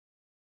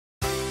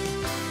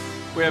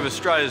we have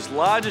Australia's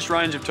largest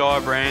range of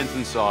tyre brands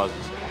and sizes.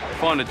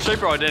 Find a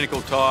cheaper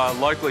identical tyre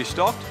locally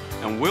stocked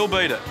and we'll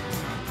beat it.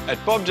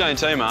 At Bob Jane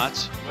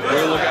T-Marts,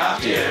 we'll look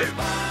after you.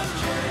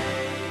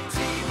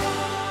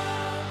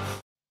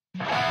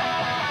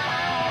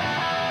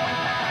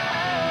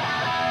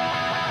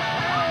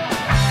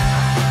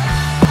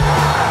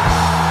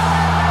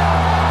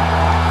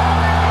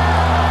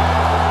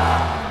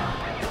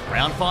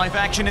 Round 5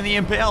 action in the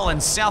NPL,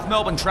 and South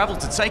Melbourne travel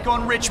to take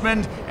on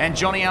Richmond. And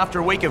Johnny, after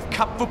a week of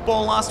cup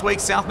football last week,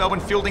 South Melbourne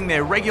fielding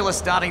their regular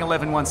starting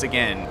 11 once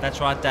again. That's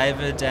right,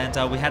 David,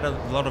 and we had a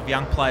lot of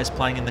young players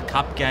playing in the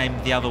cup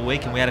game the other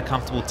week, and we had a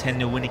comfortable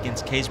 10-0 win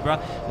against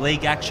Keysborough.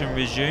 League action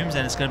resumes,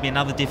 and it's going to be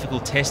another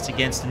difficult test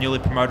against the newly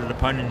promoted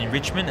opponent in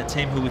Richmond, a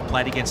team who we've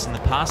played against in the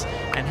past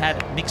and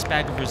had a mixed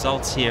bag of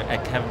results here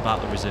at Kevin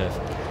Bartlett Reserve.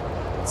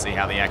 Let's see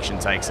how the action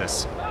takes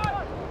us.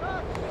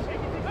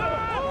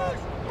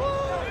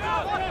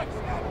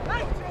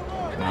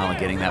 Marla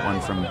getting that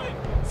one from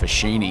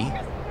Fashini.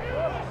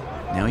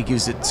 Now he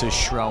gives it to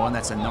Schroen.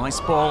 That's a nice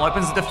ball.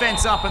 Opens the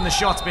defence up and the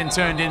shot's been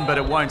turned in, but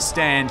it won't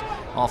stand.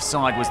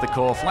 Offside was the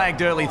call.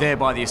 Flagged early there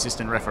by the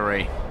assistant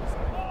referee.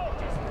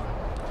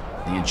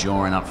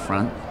 Niagoran up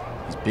front.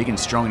 He's big and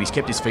strong and he's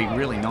kept his feet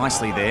really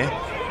nicely there.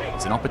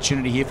 It's an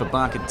opportunity here for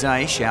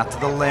Barker-Daish out to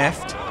the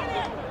left.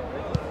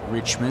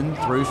 Richmond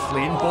through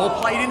Flynn. Ball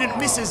played in and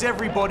misses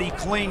everybody.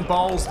 Clean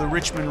bowls the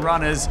Richmond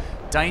runners.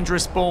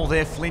 Dangerous ball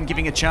there. Flynn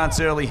giving a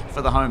chance early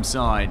for the home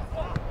side.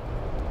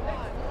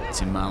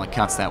 Tim Marler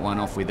cuts that one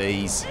off with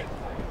ease.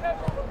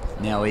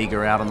 Now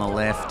Eager out on the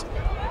left.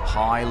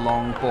 High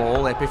long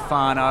ball.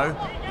 Epifano.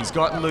 He's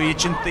got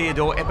Lujic and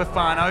Theodore.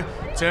 Epifano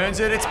turns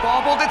it. It's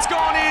bobbled. It's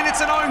gone in.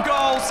 It's an own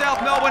goal.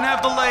 South Melbourne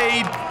have the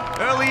lead.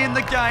 Early in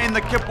the game,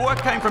 the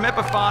work came from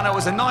Epifano. It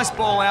was a nice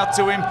ball out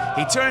to him.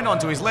 He turned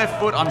onto his left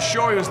foot. I'm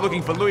sure he was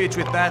looking for Lujic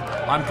with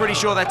that. I'm pretty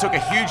sure that took a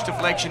huge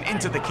deflection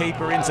into the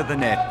keeper, into the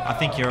net. I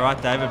think you're right,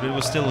 David, but it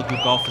was still a good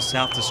goal for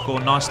South to score.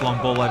 Nice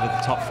long ball over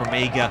the top from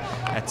Eager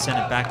at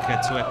centre back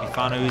to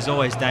Epifano, who's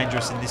always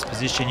dangerous in this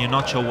position. You're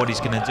not sure what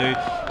he's going to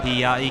do.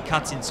 He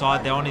cuts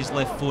inside there on his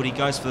left foot. He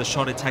goes for the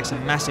shot. It takes a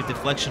massive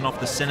deflection off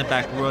the centre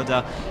back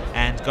Roorda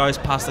and goes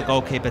past the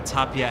goalkeeper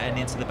Tapia and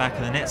into the back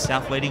of the net.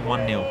 South leading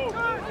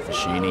 1-0.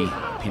 Fashini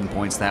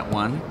pinpoints that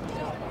one.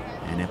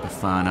 And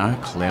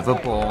Epifano, clever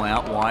ball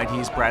out wide.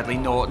 Here's Bradley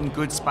Norton.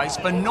 Good space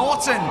for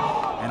Norton.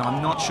 And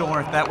I'm not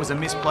sure if that was a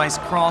misplaced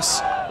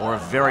cross or a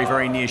very,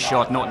 very near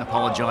shot. Norton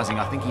apologising.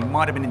 I think he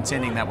might have been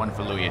intending that one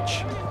for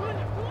Lujic.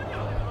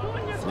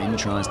 Flynn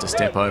tries to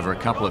step over a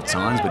couple of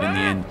times, but in the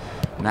end,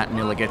 Matt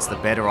Miller gets the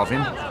better of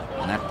him.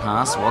 And that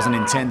pass wasn't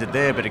intended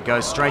there, but it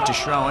goes straight to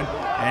Schroen.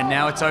 And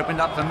now it's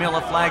opened up for Miller.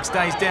 Flag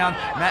stays down.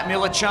 Matt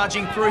Miller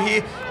charging through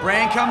here.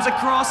 Brand comes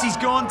across. He's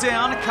gone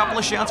down. A couple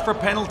of shouts for a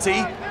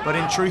penalty. But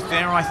in truth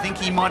there, I think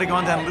he might have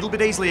gone down a little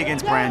bit easily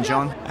against Brand,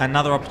 John.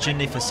 Another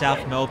opportunity for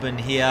South Melbourne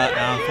here.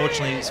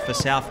 Unfortunately for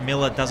South,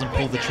 Miller doesn't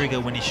pull the trigger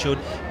when he should.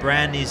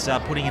 Brand is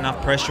putting enough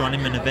pressure on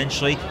him and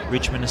eventually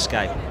Richmond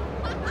escape.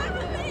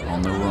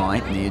 On the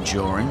right,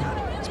 Niagoran.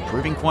 It's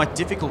proving quite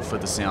difficult for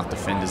the South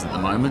defenders at the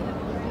moment.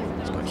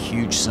 He's got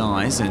huge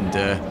size, and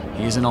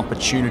here's an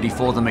opportunity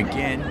for them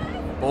again.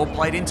 Ball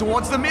played in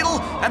towards the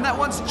middle, and that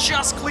one's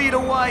just cleared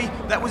away.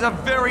 That was a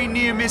very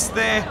near miss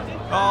there.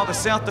 Oh, the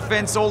South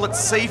defence all at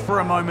sea for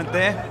a moment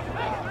there.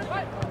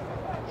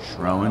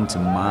 Schroen to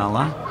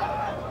Marla.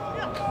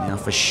 Now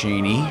for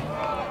Sheeny.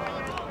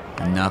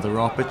 Another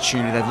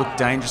opportunity. They've looked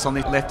dangerous on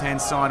the left-hand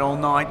side all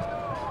night.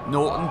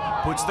 Norton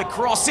puts the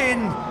cross in,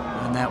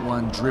 and that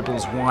one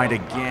dribbles wide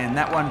again.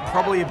 That one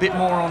probably a bit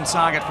more on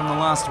target from the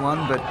last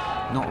one, but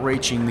not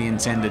reaching the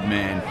intended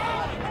man.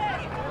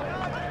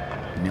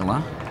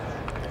 Miller.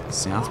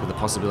 South with a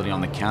possibility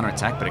on the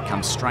counter-attack, but it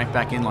comes straight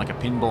back in like a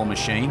pinball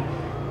machine.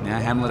 Now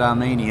Hamlet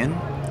Armenian.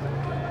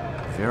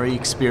 Very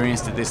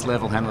experienced at this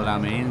level, Hamlet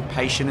Armenian.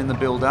 Patient in the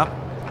build-up.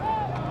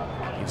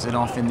 Gives it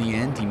off in the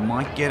end. He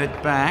might get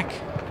it back.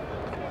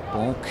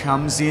 Ball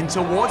comes in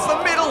towards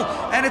the middle,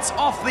 and it's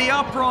off the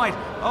upright.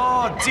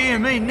 Oh, dear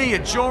me,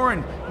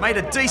 Niagoran made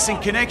a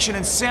decent connection,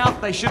 and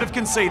South, they should have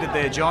conceded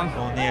there, John.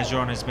 Well,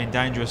 Niagoran has been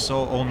dangerous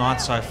all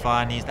night so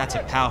far, and that's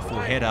a powerful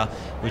header,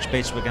 which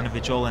beats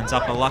Waganovic all ends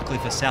up, but luckily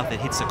for South, it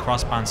hits the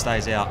crossbar and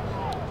stays out.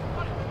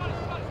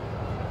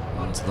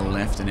 On to the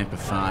left, and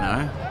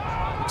Epifano.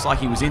 Looks like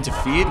he was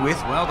interfered with.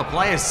 Well, the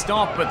players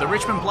stopped, but the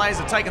Richmond players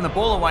have taken the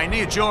ball away.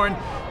 Niagoran,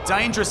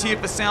 dangerous here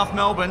for South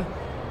Melbourne.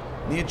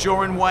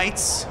 Niagoran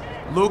waits,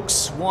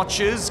 looks,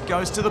 watches,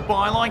 goes to the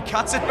byline,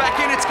 cuts it back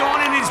in, it's gone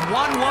in, it is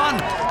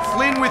 1-1.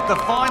 Flynn with the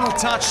final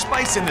touch,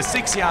 space in the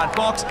 6-yard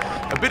box.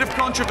 A bit of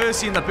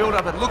controversy in the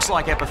build-up. It looks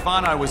like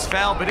Epifano was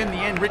fouled, but in the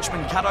end,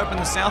 Richmond cut open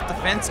the South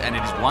defence, and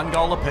it is 1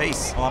 goal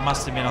apiece. Well, I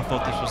must admit, I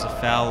thought this was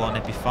a foul on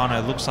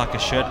Epifano. It looks like a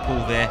shirt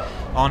pull there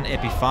on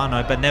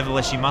Epifano, but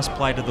nevertheless, you must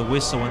play to the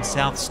whistle, and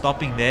South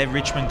stopping there.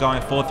 Richmond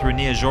going forward through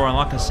Niagoran.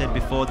 Like I said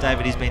before,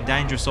 David, he's been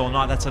dangerous all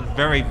night. That's a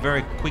very,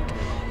 very quick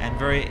and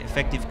very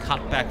effective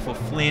cutback for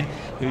Flynn,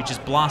 who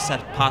just blasts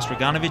that past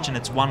Waganovic, and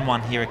it's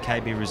 1-1 here at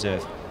KB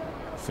Reserve.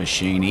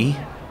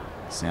 Fashini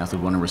South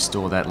would want to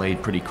restore that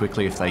lead pretty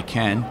quickly if they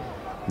can.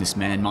 This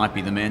man might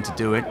be the man to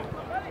do it.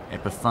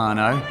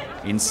 Epifano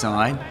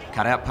inside,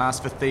 cut out pass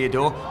for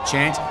Theodore.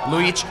 Chance,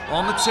 Lujic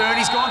on the turn,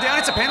 he's gone down,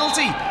 it's a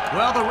penalty.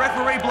 Well, the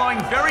referee blowing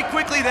very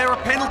quickly there, a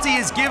penalty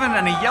is given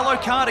and a yellow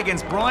card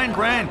against Brian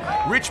Brand.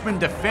 Richmond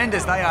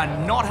defenders, they are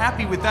not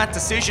happy with that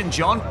decision,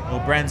 John.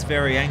 Well, Brand's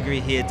very angry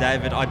here,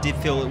 David. I did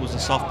feel it was a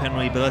soft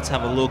penalty, but let's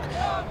have a look.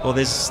 Well,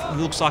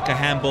 looks like a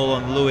handball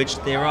on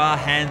Lujic. There are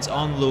hands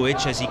on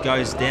Lujic as he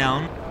goes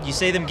down. You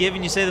see them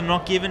given, you see them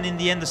not given. In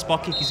the end, the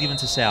spot kick is given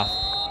to South.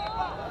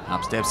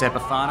 Up steps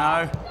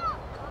Epifano.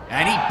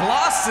 And he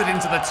blasts it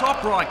into the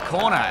top right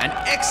corner. An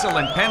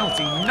excellent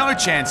penalty. No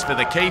chance for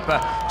the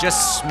keeper.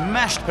 Just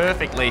smashed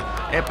perfectly.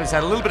 Epa's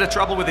had a little bit of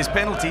trouble with his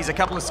penalties. A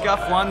couple of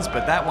scuffed ones,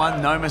 but that one,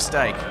 no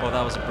mistake. Well,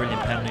 that was a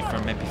brilliant penalty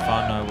from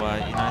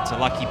Epifano. It's a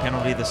lucky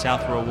penalty the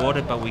South were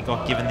awarded, but we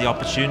got given the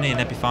opportunity, and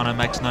Epifano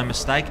makes no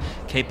mistake.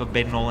 Keeper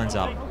beating all ends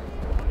up.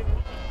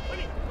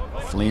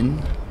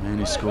 Flynn, man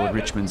who scored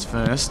Richmond's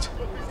first.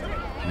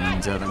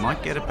 And they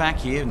might get it back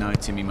here. No,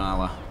 Timmy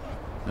Marler.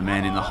 The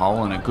man in the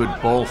hole, and a good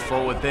ball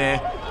forward there.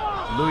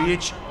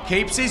 Lujic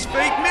keeps his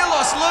feet.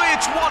 Milos,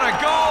 Lujic, what a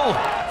goal!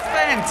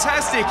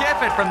 Fantastic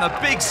effort from the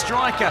big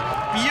striker.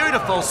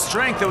 Beautiful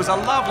strength. There was a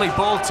lovely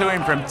ball to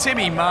him from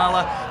Timmy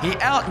Marler. He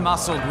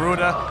out-muscled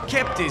Roorda,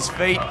 kept his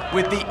feet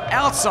with the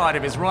outside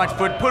of his right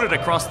foot, put it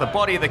across the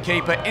body of the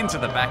keeper into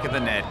the back of the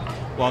net.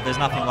 Well, there's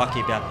nothing lucky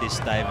about this,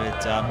 David.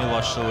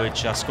 Milos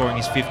Lujic scoring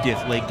his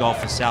 50th league goal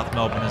for South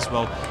Melbourne as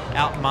well.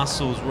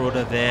 Out-muscles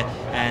Roorda there,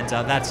 and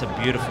that's a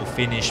beautiful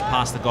finish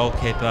past the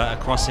goalkeeper,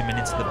 across him and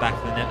into the back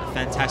of the net. A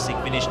fantastic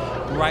finish.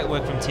 Great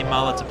work from Tim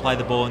Marler to play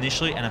the ball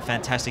initially, and a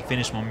fantastic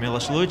finish from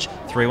Milos Lujic.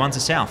 3-1 to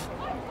South.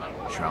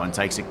 Schroen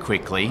takes it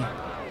quickly.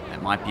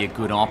 That might be a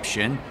good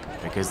option,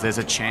 because there's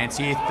a chance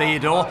here.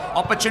 Theodore,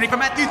 opportunity for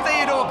Matthew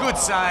Theodore, good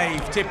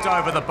save, tipped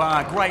over the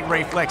bar, great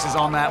reflexes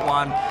on that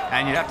one,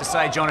 and you'd have to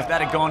say, John, if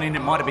that had gone in,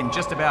 it might have been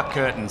just about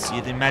curtains.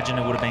 You'd imagine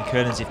it would have been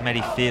curtains if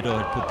Matty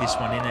Theodore had put this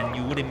one in, and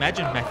you would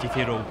imagine Matthew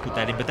Theodore would put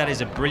that in, but that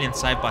is a brilliant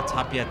save by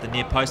Tapia at the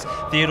near post.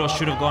 Theodore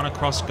should have gone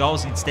across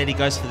goals, instead he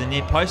goes for the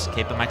near post.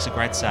 Keeper makes a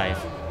great save.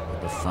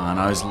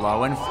 Epifano's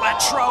low and flat.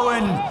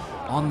 Schroen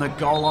on the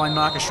goal line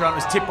marker. Schroen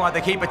was tipped by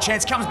the keeper.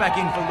 Chance comes back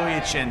in for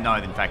Lujic, and no,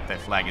 in fact, the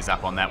flag is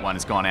up on that one.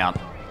 It's gone out.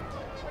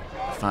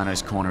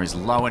 Epifano's corner is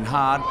low and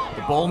hard.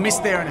 The ball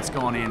missed there, and it's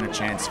gone in. A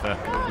chance for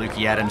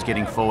Lukey Adams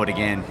getting forward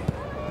again.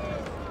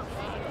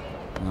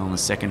 Well, in the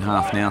second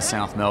half now,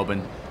 South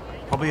Melbourne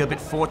probably a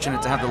bit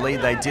fortunate to have the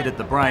lead they did at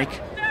the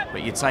break.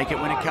 But you take it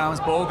when it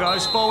comes. Ball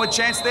goes forward.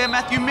 Chance there.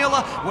 Matthew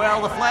Miller.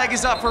 Well, the flag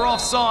is up for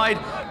offside.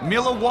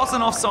 Miller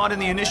wasn't offside in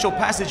the initial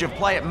passage of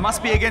play. It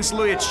must be against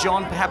Lujic,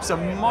 John. Perhaps a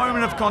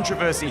moment of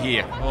controversy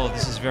here. Well,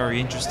 this is very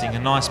interesting. A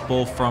nice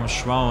ball from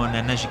Schroen,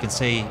 and as you can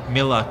see,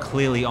 Miller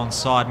clearly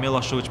onside.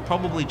 Milos Lujic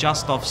probably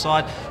just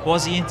offside.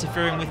 Was he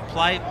interfering with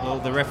play? Well,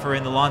 the referee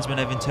and the linesman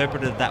have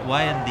interpreted it that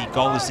way, and the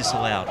goal is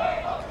disallowed.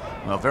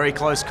 Well, very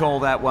close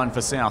call, that one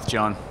for South,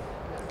 John.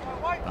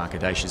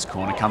 Barker-Daish's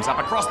corner comes up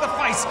across the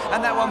face,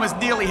 and that one was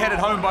nearly headed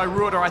home by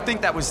Roorda. I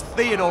think that was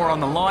Theodore on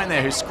the line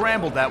there who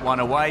scrambled that one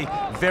away.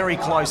 Very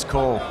close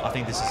call. I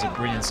think this is a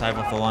brilliant save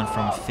off the line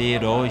from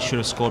Theodore. He should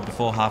have scored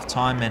before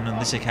half-time, and on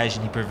this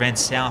occasion he prevents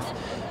South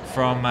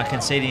from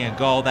conceding a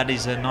goal. That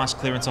is a nice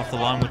clearance off the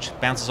line, which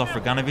bounces off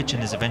Raganovic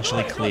and is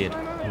eventually cleared.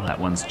 Well, that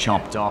one's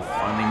chopped off,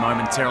 only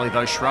momentarily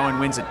though. Schroen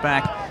wins it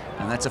back,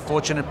 and that's a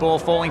fortunate ball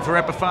falling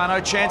for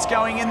Epifano. Chance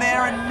going in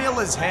there, and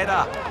Miller's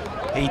header.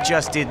 He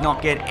just did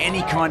not get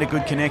any kind of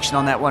good connection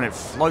on that one. It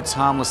floats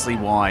harmlessly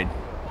wide.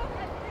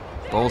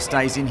 Ball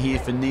stays in here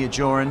for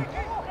Niagoran.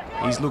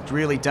 He's looked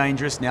really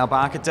dangerous. Now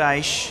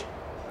Barker-Daish.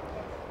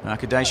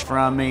 Barker-Daish for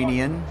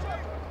Armenian.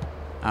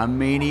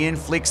 Armenian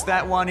flicks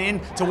that one in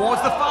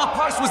towards the far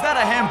post. Was that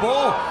a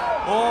handball?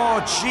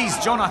 Oh, geez,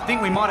 John, I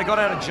think we might have got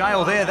out of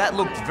jail there. That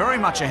looked very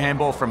much a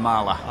handball from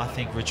Marler. I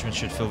think Richmond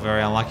should feel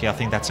very unlucky. I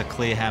think that's a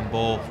clear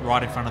handball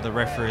right in front of the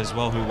referee as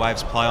well, who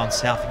waves play on.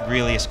 South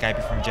really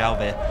escaping from jail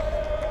there.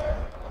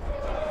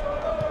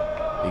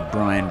 Big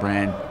Brian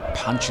Brand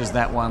punches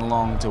that one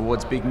long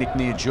towards Big Nick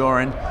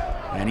Niagoran,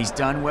 and he's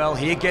done well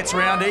here, gets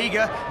round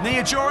eager.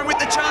 Niagoran with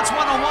the chance,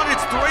 one-on-one,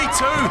 it's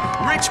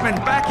 3-2. Richmond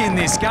back in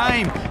this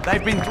game.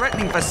 They've been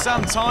threatening for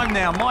some time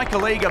now.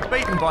 Michael Eager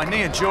beaten by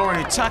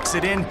Niagoran, who tucks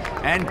it in,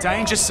 and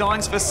danger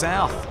signs for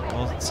South.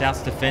 Well,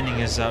 South's defending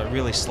has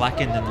really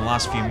slackened in the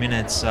last few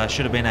minutes.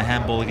 Should have been a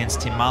handball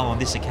against Tim Marler on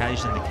this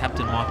occasion. The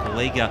captain,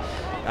 Michael Eager,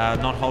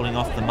 not holding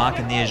off the mark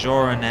of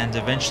Niagoran, and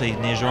eventually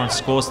Niagoran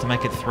scores to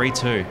make it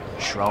 3-2.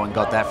 Schroen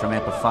got that from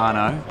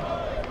Epifano.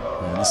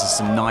 And this is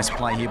some nice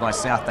play here by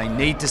South. They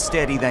need to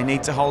steady, they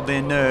need to hold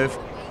their nerve.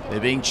 They're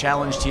being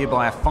challenged here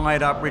by a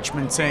fired-up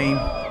Richmond team.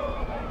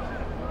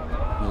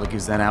 Miller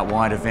gives that out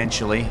wide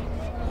eventually.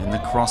 And the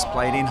cross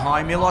played in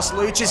high. Milos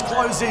Lujic is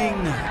closing.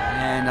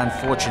 And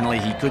unfortunately,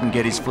 he couldn't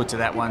get his foot to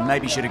that one.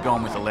 Maybe should have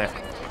gone with the left.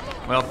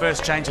 Well,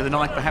 first change of the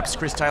night, perhaps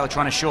Chris Taylor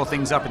trying to shore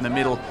things up in the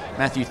middle.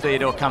 Matthew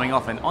Theodore coming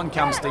off, and on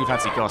comes Steve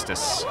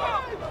Hatzikostas.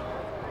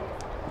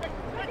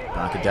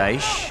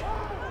 Barker-Daish.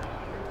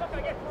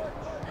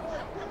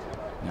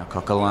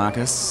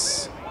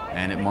 Kokolakis,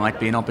 and it might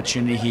be an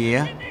opportunity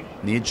here.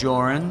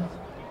 Niagoran.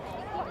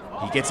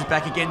 He gets it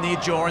back again,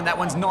 Niagoran. That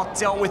one's not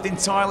dealt with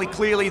entirely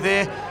clearly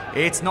there.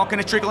 It's not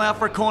going to trickle out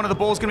for a corner. The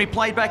ball's going to be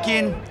played back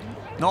in.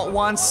 Not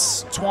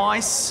once,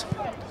 twice.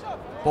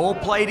 Ball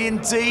played in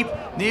deep.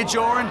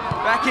 Niagoran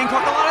back in.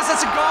 Kokolakis,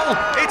 that's a goal.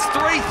 It's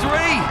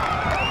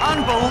 3-3.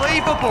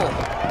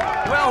 Unbelievable.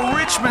 Well,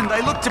 Richmond,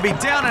 they look to be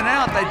down and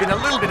out. They've been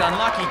a little bit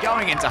unlucky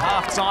going into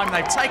half-time.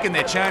 They've taken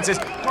their chances.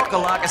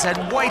 Kokolakis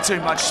had way too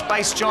much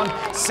space, John.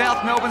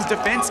 South Melbourne's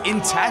defence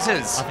in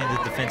tatters. I think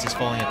the defence is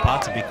falling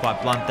apart, to be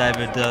quite blunt,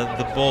 David.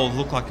 The ball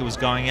looked like it was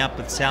going out,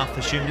 but South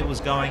assumed it was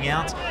going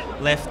out.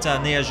 Left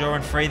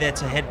Niagoran free there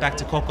to head back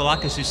to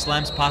Kokolakis, who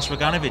slams past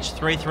Roganovic.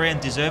 3-3 and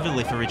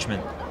deservedly for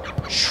Richmond.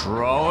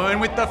 Schroen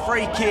with the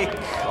free kick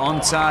on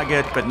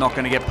target, but not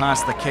going to get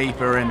past the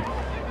keeper, and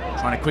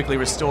trying to quickly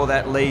restore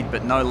that lead,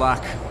 but no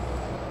luck.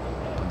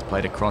 It's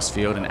played across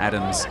field, and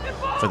Adams,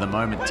 for the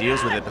moment,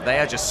 deals with it, but they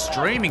are just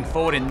streaming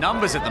forward in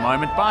numbers at the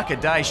moment.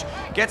 Barker-Daish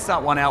gets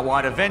that one out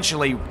wide.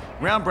 Eventually,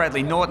 round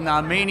Bradley Norton,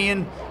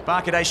 Armenian.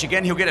 Barker-Daish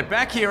again, he'll get it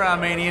back here,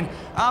 Armenian.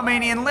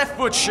 Armenian left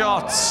foot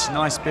shot.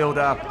 Nice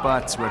build-up,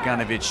 but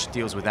Roganovic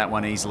deals with that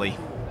one easily.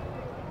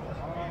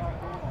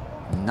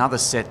 Another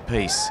set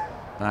piece.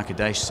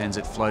 Barker-Daish sends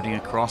it floating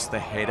across the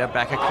header,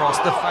 back across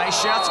the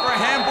face, shouts for a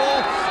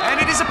handball,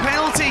 and it is a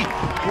penalty.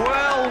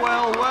 Well,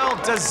 well,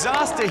 well,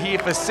 disaster here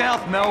for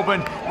South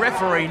Melbourne.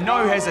 Referee,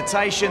 no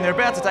hesitation. They're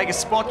about to take a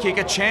spot kick,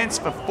 a chance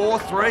for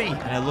 4-3.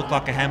 And it looked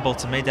like a handball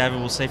to me, David.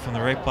 We'll see from the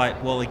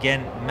replay. Well,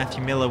 again,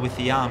 Matthew Miller with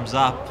the arms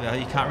up.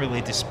 You can't really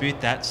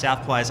dispute that.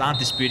 South players aren't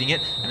disputing it,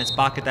 and it's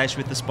Barker-Daish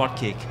with the spot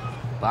kick.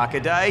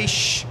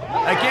 Barker-Daish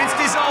against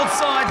his old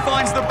side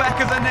finds the back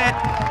of the net,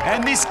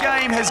 and this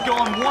game has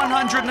gone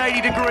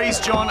 180 degrees,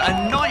 John.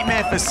 A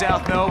nightmare for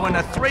South Melbourne,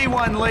 a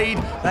 3-1 lead.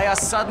 They are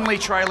suddenly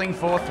trailing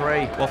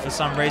 4-3. Well, for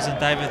some reason,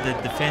 David,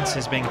 the defence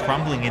has been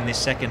crumbling in this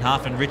second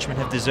half, and Richmond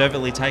have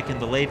deservedly taken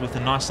the lead with a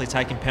nicely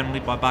taken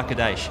penalty by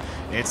Barker-Daish.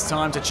 It's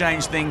time to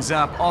change things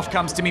up. Off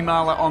comes Timmy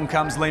Marler, on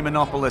comes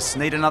Limanopoulos.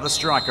 Need another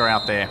striker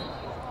out there.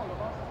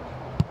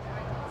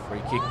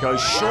 Free kick goes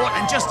short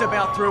and just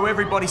about through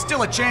everybody.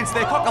 Still a chance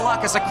there.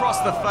 Kokolakis across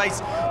the face,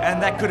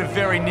 and that could have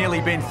very nearly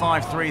been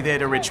 5-3 there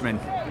to Richmond.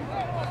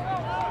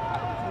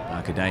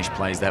 Barker-Daish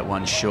plays that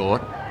one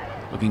short.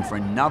 Looking for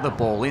another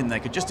ball in.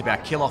 They could just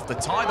about kill off the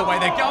tie the way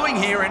they're going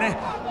here.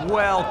 And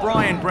well,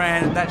 Brian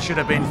Brand, that should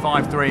have been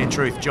 5-3 in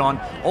truth, John.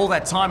 All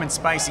that time and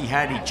space he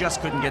had, he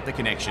just couldn't get the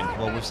connection.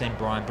 Well, we've seen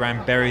Brian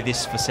Brand bury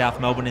this for South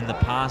Melbourne in the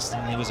past,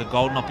 and it was a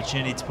golden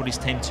opportunity to put his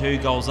team 2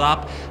 goals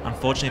up.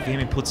 Unfortunately for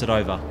him, he puts it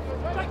over.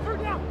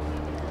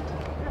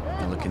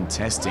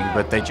 Contesting,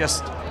 but they're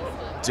just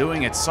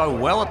doing it so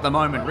well at the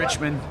moment,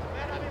 Richmond.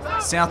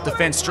 South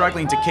defence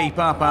struggling to keep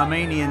up.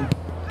 Armenian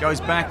goes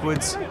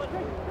backwards.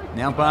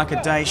 Now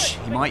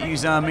Barker-Daish, he might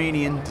use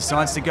Armenian,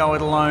 decides to go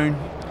it alone.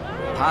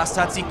 Past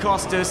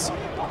Hatzikostas,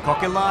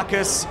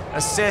 Kokolakis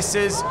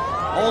assesses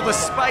all the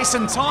space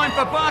and time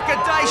for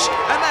Barker-Daish,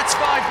 and that's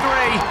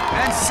 5-3.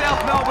 And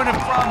South Melbourne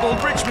have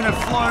crumbled. Richmond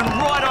have flown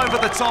right over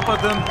the top of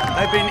them.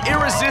 They've been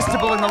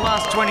irresistible in the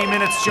last 20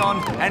 minutes,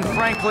 John, and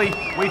frankly,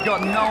 we've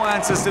got no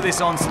answers to this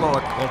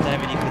onslaught. Well,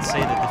 David, you can see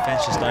the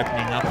defence just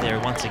opening up there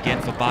once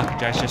again for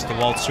Barker-Daish just to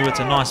waltz through.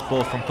 It's a nice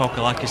ball from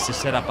Kokolakis to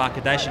set up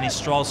Barker-Daish, and he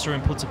strolls through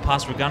and puts it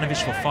past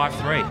Roganovic for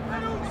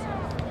 5-3.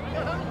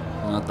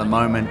 At the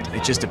moment,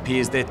 it just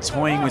appears they're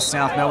toying with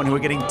South Melbourne, who are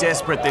getting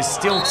desperate. There's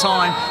still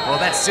time. Well,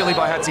 that's silly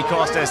by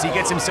Hatzikostas. He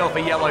gets himself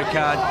a yellow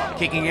card,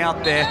 kicking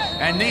out there.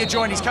 And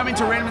Niagoran, he's coming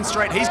to Redmond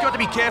Street. He's got to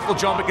be careful,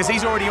 John, because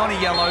he's already on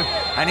a yellow.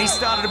 And he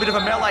started a bit of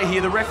a melee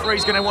here. The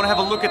referee's going to want to have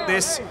a look at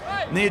this.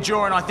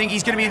 Niagoran, I think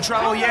he's going to be in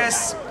trouble.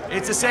 Yes,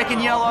 it's a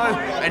second yellow.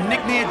 And Nick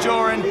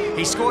Niagoran,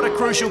 he scored a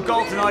crucial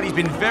goal tonight. He's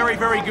been very,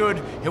 very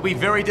good. He'll be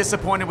very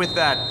disappointed with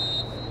that.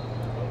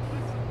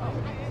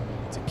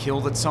 Kill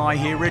the tie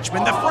here,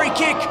 Richmond. The free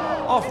kick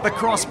off the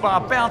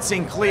crossbar,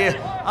 bouncing clear.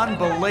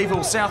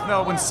 Unbelievable. South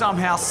Melbourne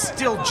somehow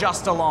still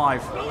just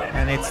alive.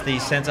 And it's the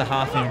centre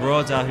half in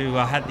Roorda who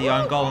had the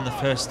own goal in the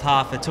first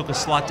half. It took a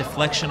slight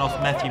deflection off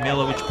Matthew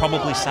Miller, which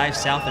probably saved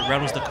South. It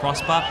rattles the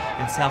crossbar,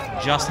 and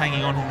South just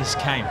hanging on in this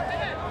game.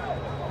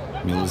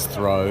 Miller's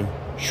throw.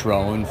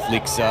 Schroen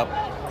flicks up.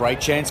 Great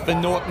chance for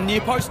Norton.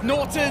 Near post,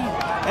 Norton!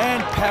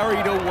 And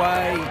parried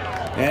away.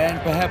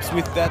 And perhaps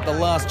with that, the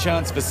last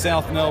chance for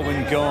South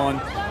Melbourne gone.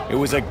 It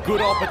was a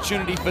good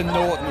opportunity for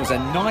Norton. It was a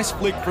nice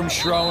flick from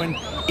Schroen.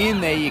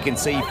 In there, you can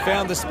see he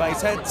found the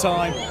space, had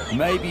time.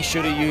 Maybe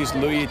should have used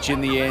Lujic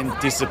in the end.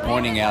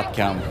 Disappointing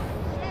outcome.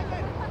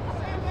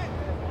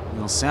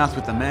 Well, South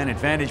with the man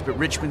advantage, but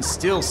Richmond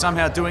still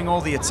somehow doing all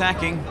the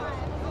attacking.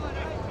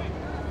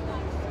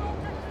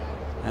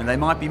 And they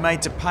might be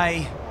made to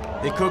pay.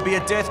 There could be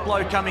a death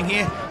blow coming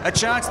here. A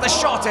chance, the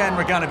shot, and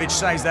Roganovic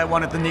saves that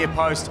one at the near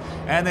post.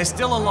 And they're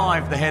still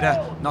alive, the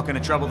header. Not going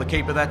to trouble the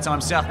keeper that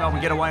time. South Melbourne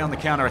get away on the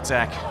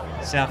counter-attack.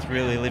 South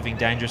really living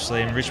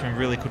dangerously, and Richmond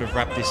really could have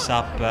wrapped this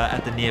up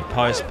at the near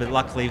post, but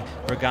luckily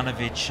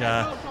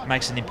Roganovic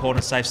makes an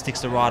important save,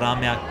 sticks the right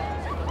arm out.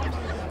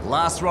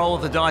 Last roll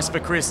of the dice for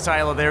Chris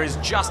Taylor. There is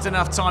just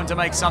enough time to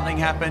make something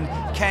happen.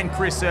 Can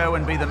Chris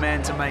Irwin be the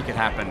man to make it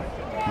happen?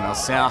 Well,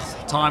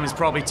 South, time has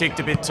probably ticked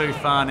a bit too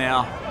far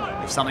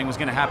now. If something was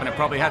going to happen, it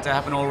probably had to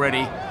happen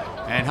already.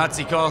 And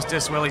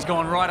Hatzikostas, well, he's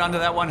gone right under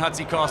that one,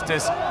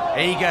 Hatzikostas.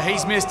 Eager,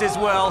 he's missed as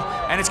well.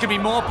 And it's going to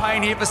be more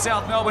pain here for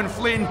South Melbourne.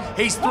 Flynn,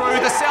 he's through.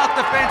 The South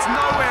defence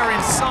nowhere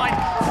in sight.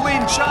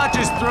 Flynn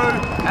charges through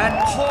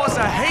and pours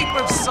a heap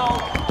of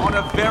salt on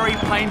a very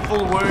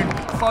painful wound.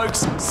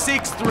 Folks,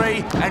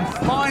 6-3, and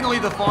finally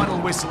the final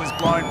whistle is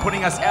blown,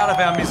 putting us out of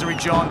our misery.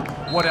 John,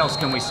 what else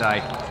can we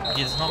say?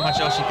 There's not much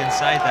else you can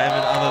say,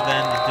 David, other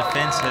than the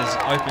defence has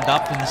opened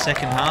up in the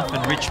second half,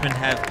 and Richmond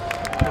have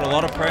put a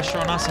lot of pressure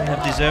on us and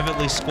have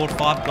deservedly scored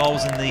 5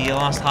 goals in the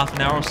last half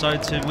an hour or so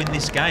to win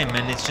this game,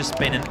 and it's just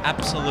been an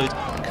absolute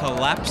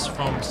collapse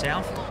from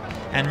South,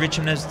 and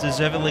Richmond has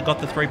deservedly got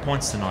the 3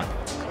 points tonight.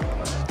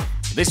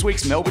 This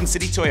week's Melbourne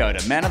City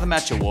Toyota Man of the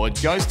Match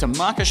award goes to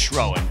Marcus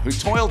Schroen, who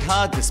toiled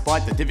hard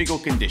despite the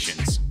difficult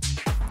conditions.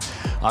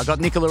 I've got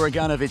Nikola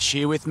Roganovic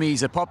here with me.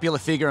 He's a popular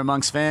figure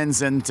amongst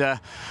fans, and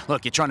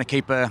look, you're trying to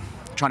keep your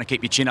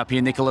chin up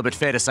here, Nikola, but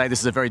fair to say this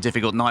is a very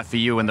difficult night for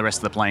you and the rest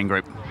of the playing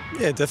group.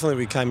 Yeah, definitely.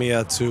 We came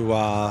here to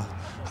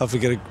hopefully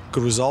get a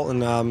good result,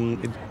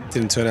 and it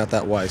didn't turn out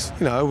that way.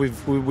 You know,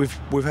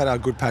 we've had our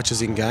good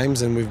patches in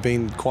games, and we've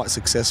been quite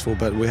successful,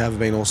 but we have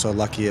been also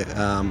lucky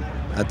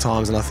at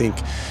times. And I think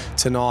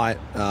tonight,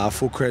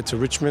 full credit to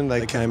Richmond.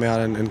 They came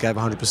out and gave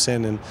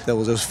 100%, and that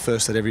was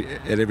first at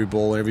every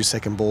ball, and every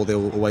second ball they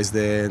were always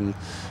there. And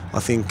I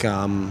think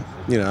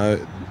you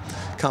know,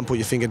 can't put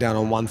your finger down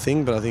on one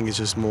thing, but I think it's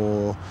just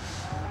more,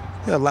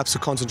 you know, lapse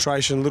of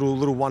concentration, little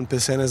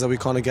 1%ers that we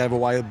kind of gave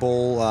away the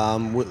ball.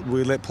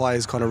 We let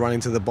players kind of run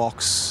into the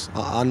box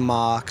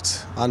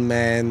unmarked,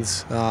 unmanned.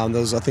 There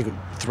was, I think,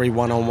 3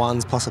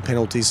 one-on-ones plus a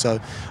penalty. So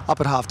up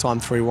at halftime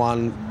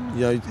 3-1,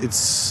 you know,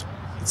 it's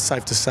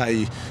safe to say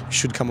you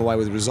should come away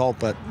with a result.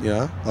 But, you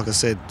know, like I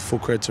said, full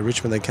credit to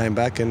Richmond. They came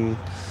back and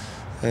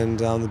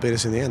they beat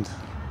us in the end.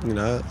 You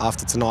know,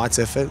 after tonight's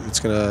effort, it's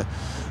going to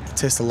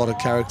test a lot of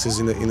characters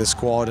in the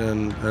squad,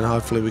 and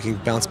hopefully we can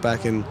bounce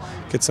back and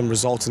get some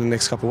results in the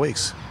next couple of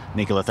weeks.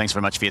 Nikola, thanks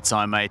very much for your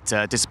time, mate.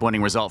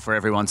 Disappointing result for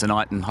everyone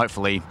tonight, and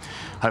hopefully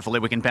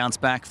we can bounce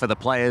back for the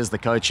players, the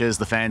coaches,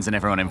 the fans, and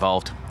everyone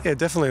involved. Yeah,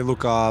 definitely.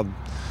 Look,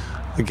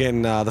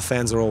 again, the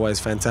fans are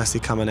always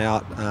fantastic coming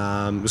out.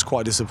 It was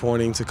quite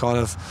disappointing to kind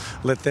of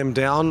let them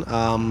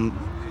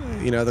down.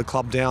 You know, the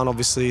club down,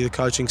 obviously the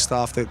coaching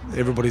staff, that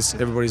everybody's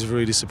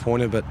really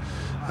disappointed, but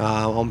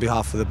on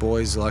behalf of the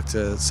boys, I'd like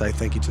to say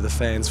thank you to the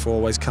fans for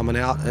always coming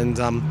out and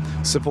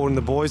supporting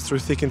the boys through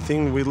thick and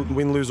thin,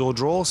 win, lose or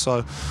draw.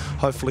 So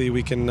hopefully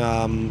we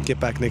can get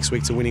back next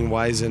week to winning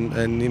ways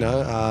and you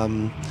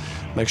know,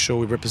 make sure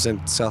we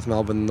represent South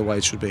Melbourne the way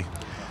it should be.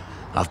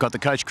 I've got the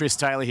coach Chris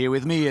Taylor here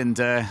with me, and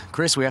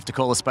Chris, we have to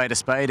call a spade a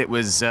spade. It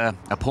was a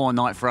poor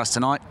night for us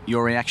tonight.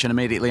 Your reaction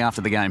immediately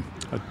after the game?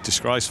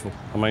 Disgraceful.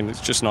 I mean, it's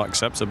just not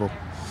acceptable.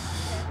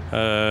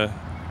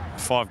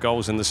 5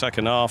 goals in the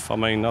second half. I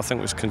mean, I think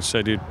it was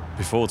conceded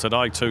before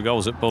today 2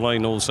 goals at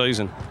Bulleen all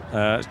season.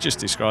 It's just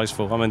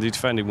disgraceful. I mean, the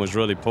defending was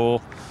really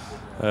poor.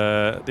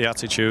 The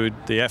attitude,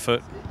 the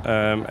effort,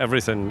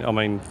 everything. I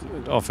mean,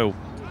 I feel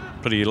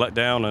pretty let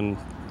down, and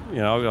you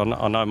know,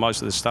 I know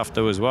most of the staff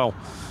do as well.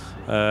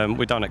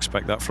 We don't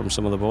expect that from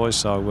some of the boys,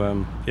 so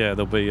yeah,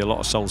 there'll be a lot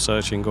of soul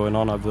searching going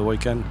on over the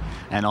weekend.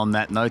 And on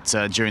that note,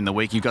 during the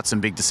week, you've got some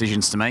big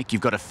decisions to make.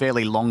 You've got a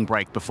fairly long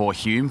break before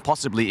Hume,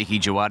 possibly Iki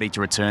Jawadi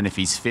to return if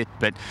he's fit,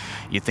 but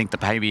you think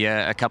that maybe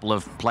a couple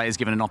of players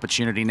given an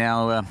opportunity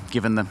now,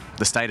 given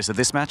the status of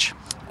this match?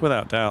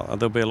 Without doubt,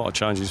 there'll be a lot of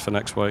changes for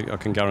next week, I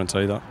can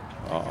guarantee that.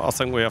 I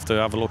think we have to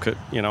have a look at,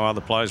 you know, how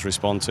the players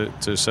respond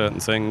to certain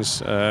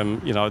things.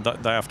 You know,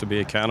 they have to be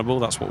accountable.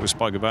 That's what we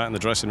spoke about in the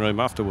dressing room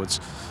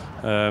afterwards.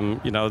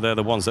 You know, they're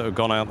the ones that have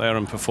gone out there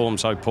and performed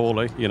so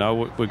poorly. You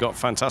know, we've got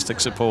fantastic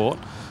support.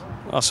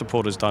 Our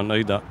supporters don't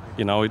need that.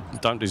 You know,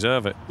 don't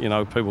deserve it. You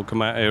know, people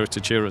come out here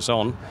to cheer us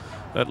on.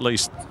 At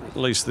least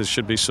there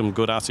should be some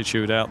good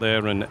attitude out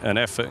there and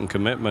effort and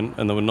commitment,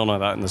 and there was none of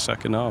that in the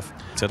second half.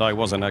 Today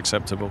wasn't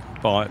acceptable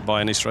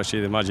by any stretch of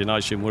the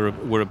imagination.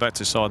 We're a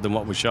better side than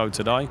what we showed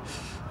today,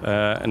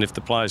 and if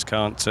the players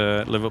can't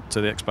live up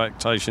to the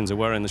expectations of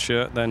wearing the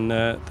shirt, then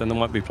they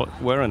won't be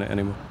wearing it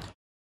anymore.